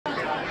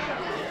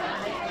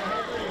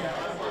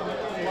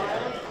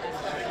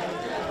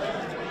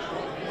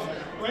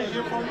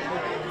here for me?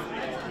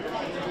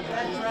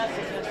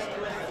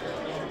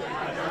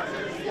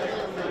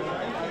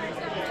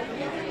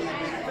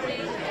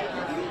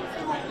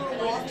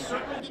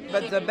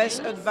 But the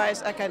best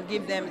advice I can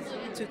give them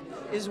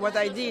is what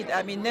I did.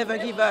 I mean, never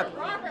give up.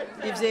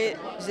 If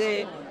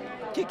they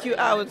kick you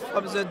out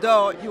from the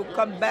door, you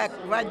come back,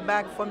 right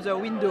back from the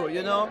window,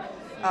 you know.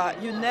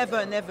 You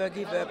never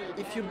give up.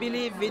 If you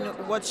believe in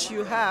what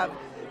you have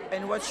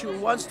and what you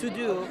want to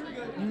do,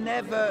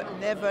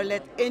 never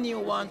let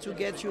anyone to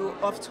get you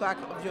off track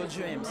of your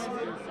dreams.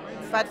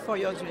 Fight for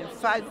your dream.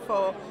 Fight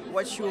for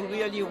what you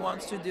really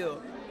want to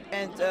do.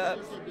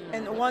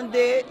 And one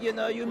day, you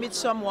know, you meet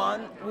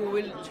someone who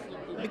will,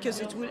 because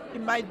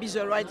it might be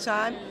the right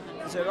time,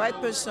 the right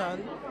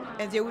person,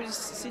 and they will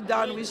sit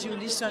down with you,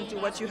 listen to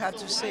what you have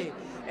to say.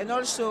 And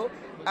also,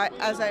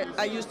 as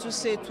I used to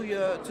say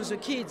to the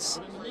kids,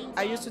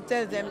 I used to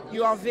tell them,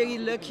 you are very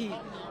lucky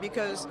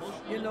because,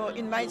 you know,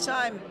 in my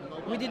time,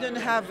 we didn't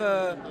have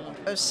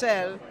a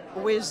cell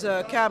with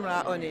a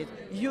camera on it.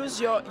 Use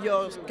your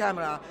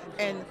camera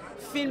and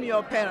film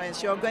your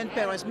parents, your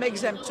grandparents, make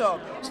them talk.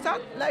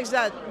 Start like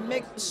that,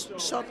 make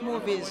short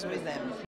movies with them.